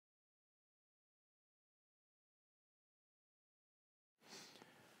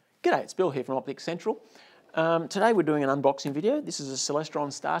G'day, it's Bill here from Optics Central. Today we're doing an unboxing video. This is a Celestron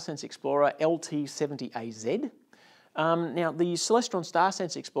StarSense Explorer LT127AZ. Now the Celestron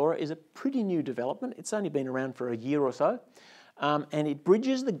StarSense Explorer is a pretty new development. It's only been around for a year or so, and it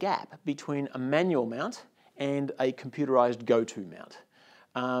bridges the gap between a manual mount and a computerized go-to mount.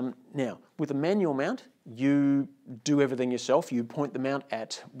 Now, with a manual mount, you do everything yourself. You point the mount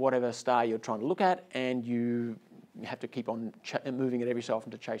at whatever star you're trying to look at, and you have to keep on moving it every so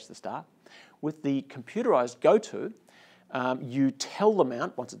often to chase the star. With the computerized go-to, you tell the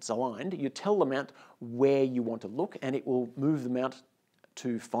mount, once it's aligned, you tell the mount where you want to look, and it will move the mount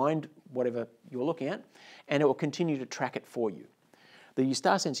to find whatever you're looking at, and it will continue to track it for you. The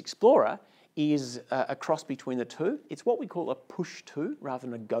StarSense Explorer is a cross between the two. It's what we call a push-to rather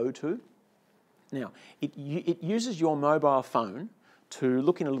than a go-to. Now, it uses your mobile phone to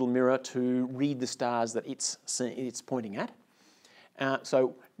look in a little mirror to read the stars that it's pointing at.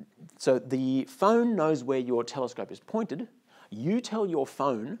 So the phone knows where your telescope is pointed. You tell your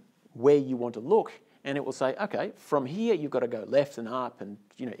phone where you want to look, and it will say, okay, from here you've got to go left and up, and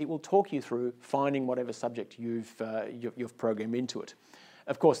it will talk you through finding whatever subject you've programmed into it.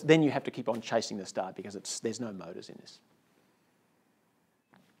 Of course, then you have to keep on chasing the star because there's no motors in this.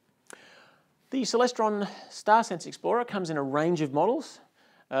 The Celestron StarSense Explorer comes in a range of models.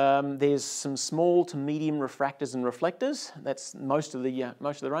 There's some small to medium refractors and reflectors. That's most of the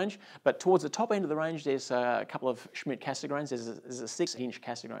range. But towards the top end of the range, there's a couple of Schmidt-Cassegrains. There's a 6-inch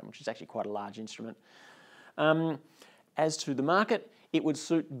Cassegrain, which is actually quite a large instrument. As to the market, it would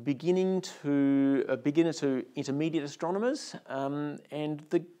suit beginner to intermediate astronomers. And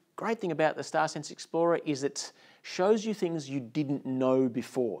the great thing about the StarSense Explorer is it shows you things you didn't know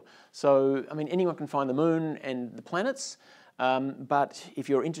before. So, I mean, anyone can find the moon and the planets, but if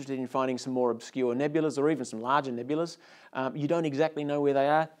you're interested in finding some more obscure nebulas or even some larger nebulas, you don't exactly know where they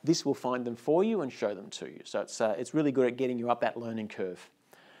are, this will find them for you and show them to you. So it's really good at getting you up that learning curve.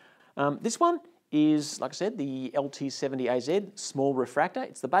 This one is, like I said, the LT127AZ small refractor.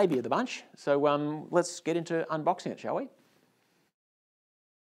 It's the baby of the bunch. So let's get into unboxing it, shall we?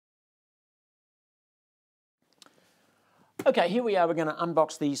 Okay, here we are. We're going to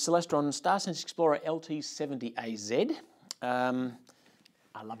unbox the Celestron StarSense Explorer LT127AZ.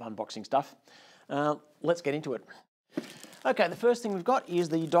 I love unboxing stuff. Let's get into it. Okay, the first thing we've got is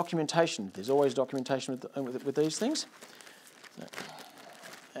the documentation. There's always documentation with these things.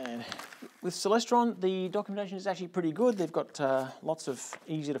 And with Celestron, the documentation is actually pretty good. They've got lots of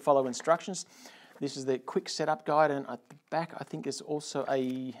easy to follow instructions. This is the quick setup guide, and at the back I think there's also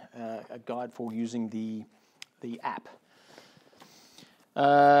a guide for using the app.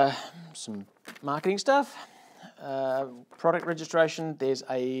 Some marketing stuff, product registration. There's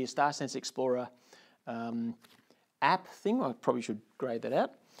a StarSense Explorer app thing. I probably should grade that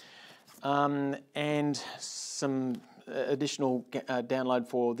out. And some additional download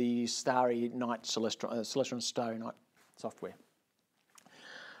for the Starry Night Celestron Starry Night software.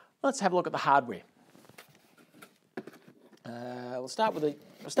 Let's have a look at the hardware. We'll start with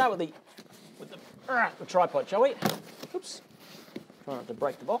the tripod, shall we? Oops. Try not to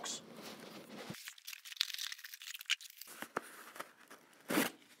break the box.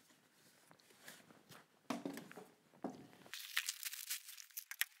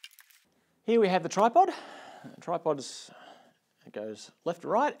 Here we have the tripod. The tripod goes left to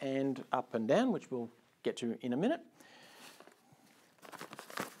right and up and down, which we'll get to in a minute.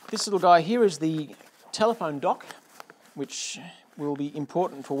 This little guy here is the telephone dock, which will be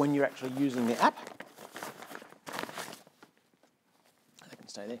important for when you're actually using the app.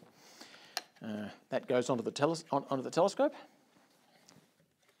 Stay there. That goes onto the telescope.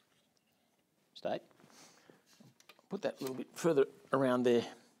 Stay. Put that a little bit further around there.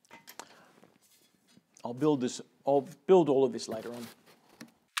 I'll build all of this later on.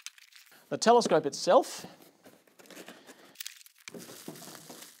 The telescope itself.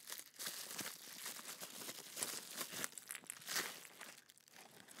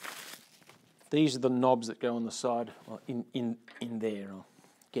 These are the knobs that go on the side, well, in there. I'll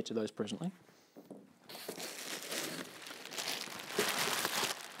get to those presently.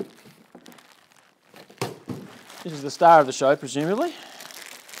 This is the star of the show, presumably.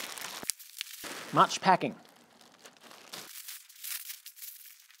 Much packing.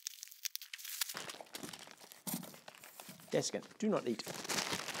 Desiccant, do not eat.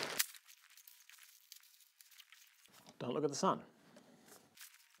 Don't look at the sun.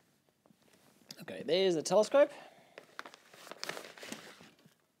 Okay, there's the telescope.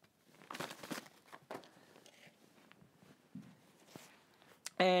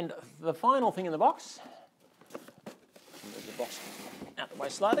 And the final thing in the box, move the box out the way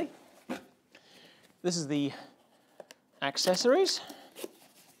slightly. This is the accessories.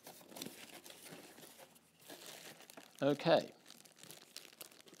 Okay.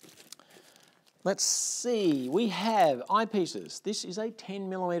 Let's see, we have eyepieces. This is a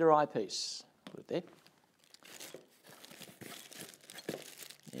 10mm eyepiece. Put it there.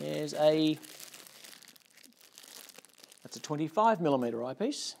 There's that's a 25mm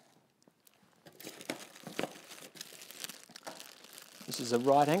eyepiece. This is a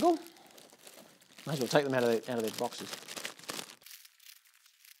right angle. Might as well take them out of their boxes.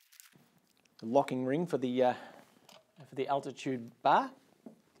 The locking ring for the altitude bar.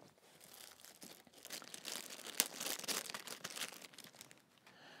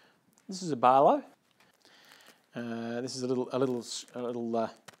 This is a Barlow. This is a little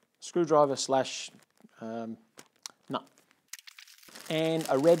screwdriver slash nut, and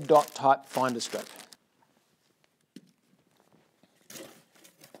a red dot type finder scope.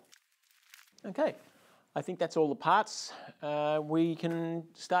 Okay, I think that's all the parts. We can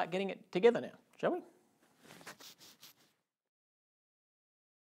start getting it together now, shall we?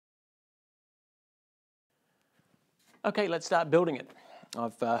 Okay, let's start building it.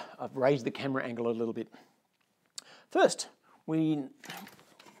 I've raised the camera angle a little bit. First, we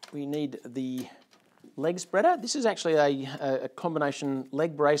need the leg spreader. This is actually a combination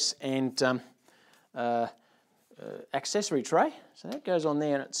leg brace and accessory tray. So that goes on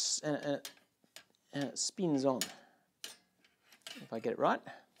there, and it spins on. If I get it right.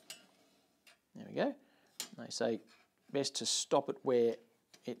 There we go. They say best to stop it where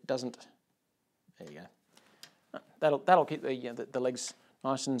it doesn't. There you go. That'll keep the legs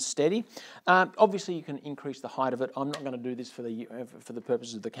nice and steady. Obviously, you can increase the height of it. I'm not going to do this for the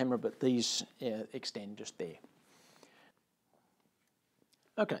purposes of the camera, but these extend just there.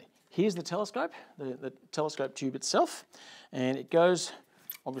 Okay, here's the telescope, the telescope tube itself, and it goes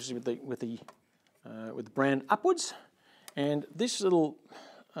obviously with the brand upwards, and this little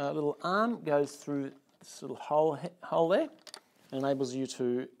arm goes through this little hole there, and enables you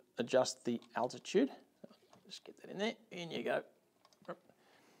to adjust the altitude. Just get that in there. In you go.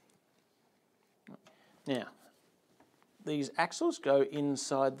 Now, these axles go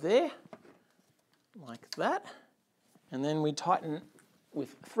inside there, like that, and then we tighten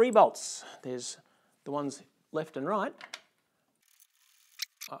with 3 bolts. There's the ones left and right.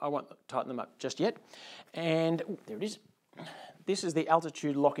 I won't tighten them up just yet. And there it is. This is the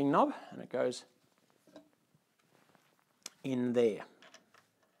altitude locking knob, and it goes in there.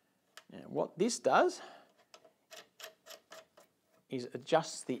 Now, what this does is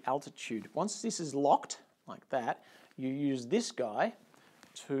adjusts the altitude. Once this is locked like that, you use this guy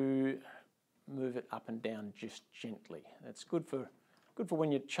to move it up and down just gently. That's good for when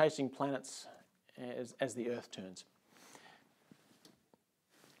you're chasing planets as the Earth turns.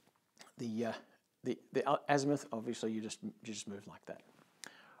 The azimuth, obviously, you just move like that.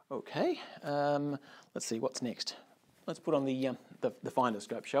 Okay, let's see what's next. Let's put on the finder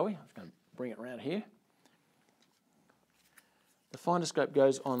scope, shall we? I'm just going to bring it around here. The finder scope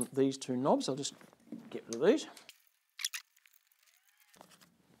goes on these 2 knobs. I'll just get rid of these.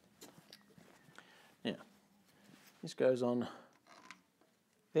 Now, this goes on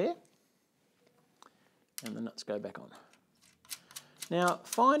there, and the nuts go back on. Now,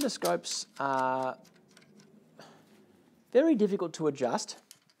 finder scopes are very difficult to adjust.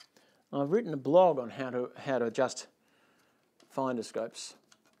 I've written a blog on how to adjust finder scopes,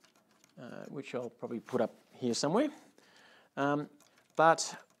 which I'll probably put up here somewhere.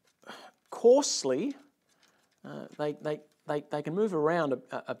 But coarsely, they can move around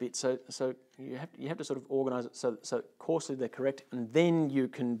a bit. So you have to sort of organise it so coarsely they're correct, and then you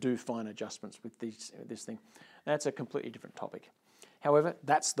can do fine adjustments with this thing. That's a completely different topic. However,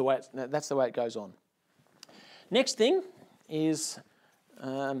 that's the way it goes on. Next thing is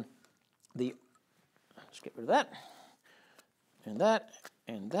let's get rid of that, and that,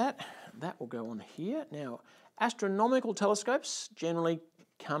 and that. That will go on here. Now, astronomical telescopes generally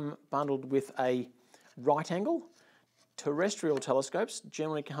come bundled with a right angle. Terrestrial telescopes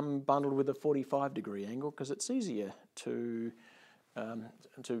generally come bundled with a 45-degree angle because it's easier to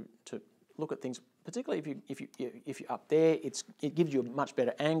look at things. Particularly if you're up there, it gives you a much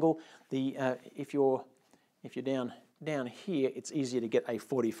better angle. If you're down here, it's easier to get a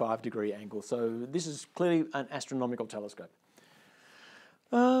 45-degree angle. So this is clearly an astronomical telescope.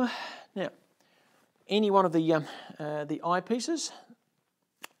 Now, any one of the eyepieces,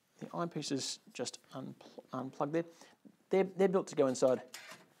 just unplug there. They're built to go inside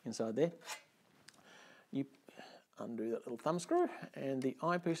there. undo that little thumb screw, and the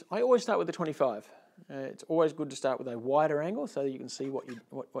eyepiece, I always start with the 25. It's always good to start with a wider angle so that you can see what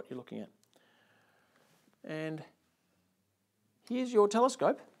you're looking at. And here's your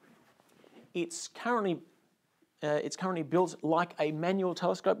telescope. It's currently built like a manual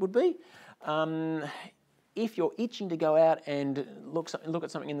telescope would be. If you're itching to go out and look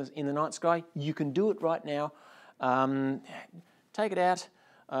at something in the night sky, you can do it right now. Take it out.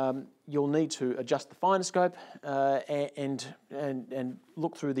 You'll need to adjust the finder and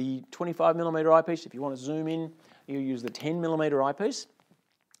look through the 25mm eyepiece. If you want to zoom in, you use the 10mm eyepiece.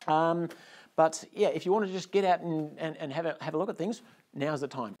 But yeah, if you want to just get out and have a look at things, now's the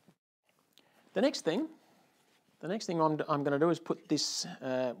time. The next thing I'm going to do is put this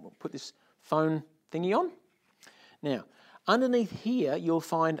phone thingy on. Now, underneath here you'll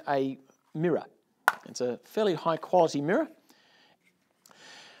find a mirror. It's a fairly high quality mirror.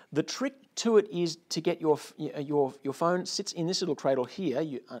 The trick to it is to get your phone sits in this little cradle here.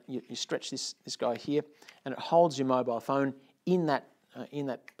 You stretch this guy here, and it holds your mobile phone in that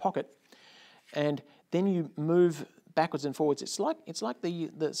pocket, and then you move backwards and forwards. It's like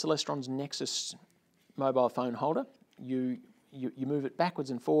the Celestron's Nexus mobile phone holder. You move it backwards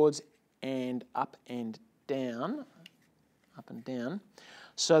and forwards and up and down,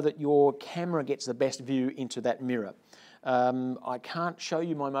 so that your camera gets the best view into that mirror. I can't show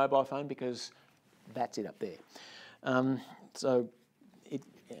you my mobile phone because that's it up there. So it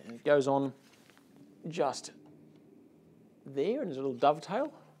goes on just there, and there's a little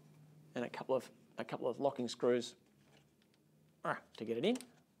dovetail and a couple of locking screws to get it in.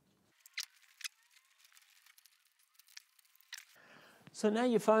 So now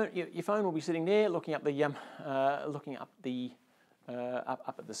your phone will be sitting there, looking up at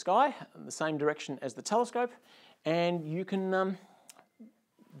the sky, the same direction as the telescope, and you can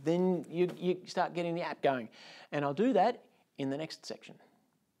then you start getting the app going, and I'll do that in the next section.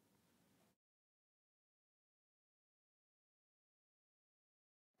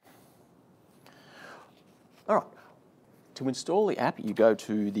 All right. To install the app, you go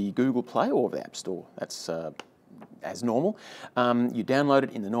to the Google Play or the App Store. That's as normal. You download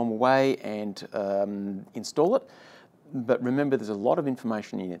it in the normal way and install it. But remember, there's a lot of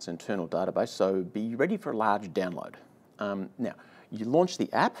information in its internal database, so be ready for a large download. Now, you launch the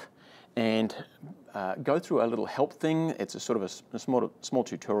app and go through a little help thing. It's a sort of a small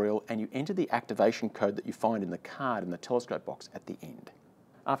tutorial, and you enter the activation code that you find in the card in the telescope box at the end.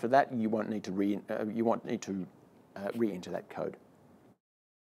 After that, you won't need to re-enter that code.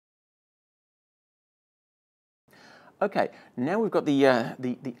 Okay, now we've got the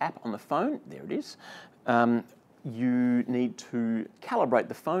app on the phone. There it is. You need to calibrate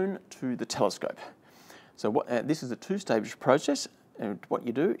the phone to the telescope. So this is a two-stage process. What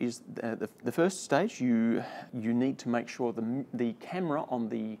you do is the first stage, you need to make sure the camera on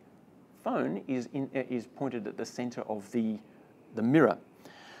the phone is pointed at the center of the mirror.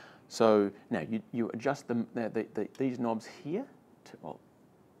 So now you adjust these knobs here to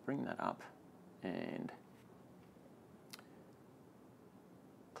bring that up and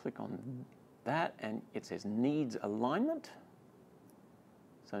click on that, and it says needs alignment.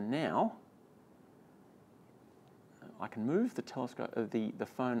 So now I can move the telescope, the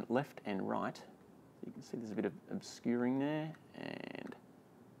phone left and right. You can see there's a bit of obscuring there, and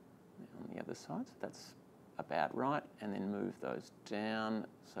on the other side, so that's about right, and then move those down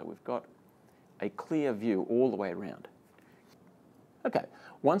so we've got a clear view all the way around. Okay,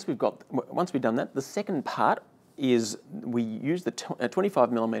 once we've done that, the second part is we use the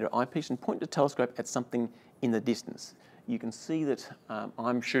 25mm eyepiece and point the telescope at something in the distance. You can see that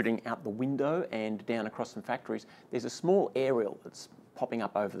I'm shooting out the window and down across some factories. There's a small aerial that's popping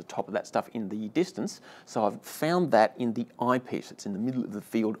up over the top of that stuff in the distance, so I've found that in the eyepiece. It's in the middle of the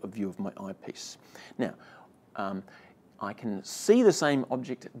field of view of my eyepiece. Now, I can see the same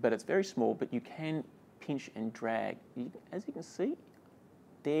object, but it's very small, but you can pinch and drag. As you can see,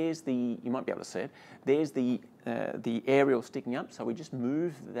 there's you might be able to see it, there's the aerial sticking up, so we just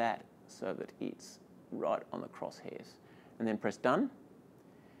move that so that it's right on the crosshairs, and then press done,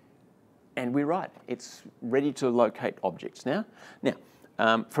 and we're right. It's ready to locate objects now.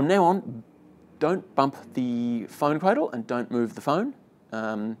 Now, from now on, don't bump the phone cradle and don't move the phone,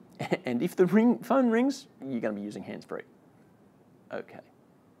 and if the phone rings, you're going to be using hands-free. Okay.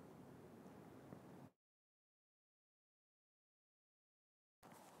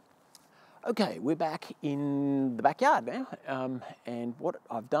 Okay, we're back in the backyard now, and what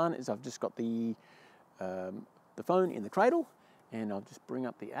I've done is I've just got the phone in the cradle, and I'll just bring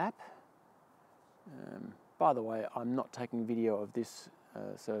up the app. By the way, I'm not taking video of this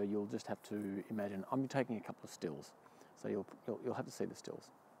So you'll just have to imagine, I'm taking a couple of stills. So you'll have to see the stills.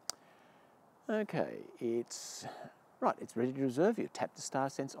 Okay, it's ready to reserve. You tap the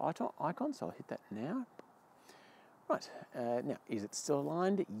StarSense icon, so I'll hit that now. Right, now, is it still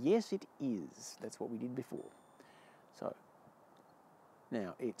aligned? Yes, it is. That's what we did before. So,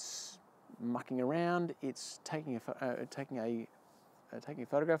 now it's mucking around. It's taking a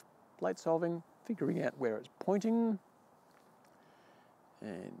photograph, plate solving, figuring out where it's pointing,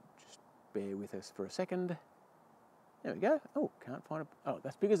 and just bear with us for a second. There we go. Oh, can't find it. Oh,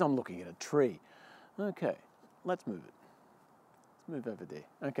 that's because I'm looking at a tree. Okay, let's move it. Let's move over there.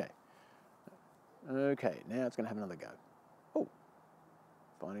 Okay. Okay, now it's going to have another go. Oh,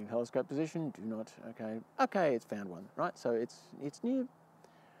 finding telescope position. Do not. Okay. Okay, it's found one. Right. So it's near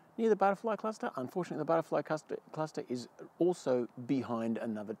the butterfly cluster. Unfortunately, the butterfly cluster is also behind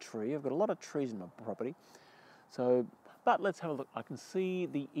another tree. I've got a lot of trees in my property. So, but let's have a look. I can see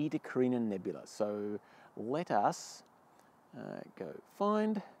the Eta Carina Nebula. So let us go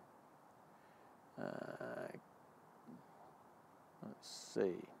find. Let's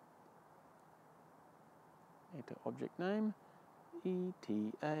see. Eta object name,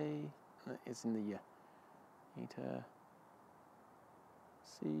 ETA, it's in the Eta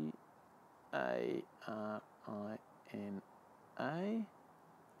CARINA,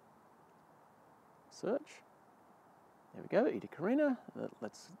 search. There we go, Eta Carina.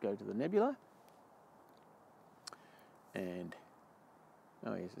 Let's go to the nebula. And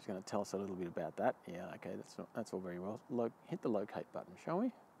oh yes, it's going to tell us a little bit about that. Yeah, okay, that's all very well. Hit the locate button, shall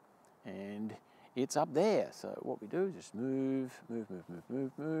we? And it's up there. So what we do is just move,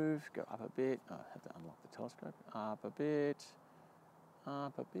 go up a bit. Oh, I have to unlock the telescope. Up a bit,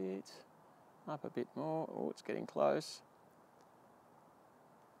 up a bit, up a bit more. Oh, it's getting close.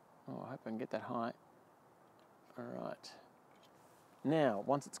 Oh, I hope I can get that high. All right. Now,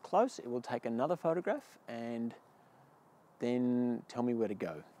 once it's close, it will take another photograph and then tell me where to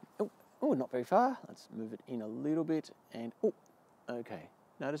go. Oh, not very far. Let's move it in a little bit and, oh, okay.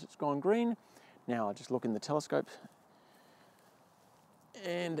 Notice it's gone green. Now I just look in the telescope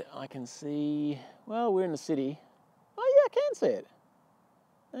and I can see, well, we're in the city. Oh yeah, I can see it.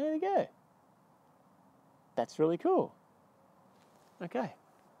 There you go. That's really cool. Okay.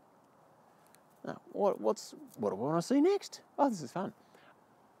 Now, what do I want to see next? Oh, this is fun.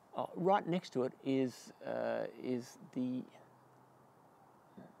 Oh, right next to it is the,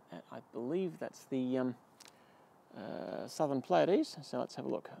 I believe that's the Southern Pleiades. So let's have a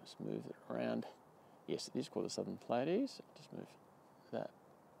look. Let's move it around. Yes, it is called the Southern Pleiades. Just move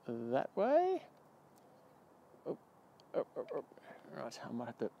that way. Oh. Right, I might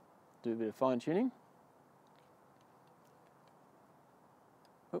have to do a bit of fine tuning.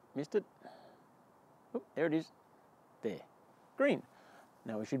 Oh, missed it. Oh, there it is. There, green.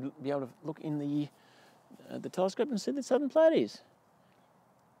 Now we should be able to look in the telescope and see the Southern Pleiades.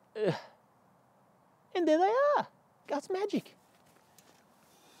 And there they are. That's magic.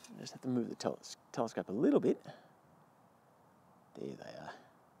 I just have to move the telescope a little bit. There they are.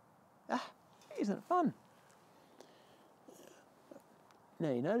 Ah, isn't it fun?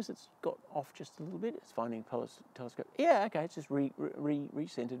 Now you notice it's got off just a little bit. It's finding telescope. Yeah, okay, it's just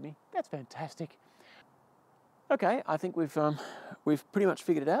re-centered me. That's fantastic. Okay, I think we've pretty much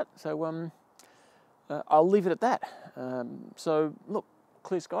figured it out. So I'll leave it at that. So look,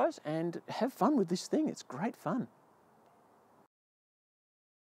 clear skies and have fun with this thing. It's great fun.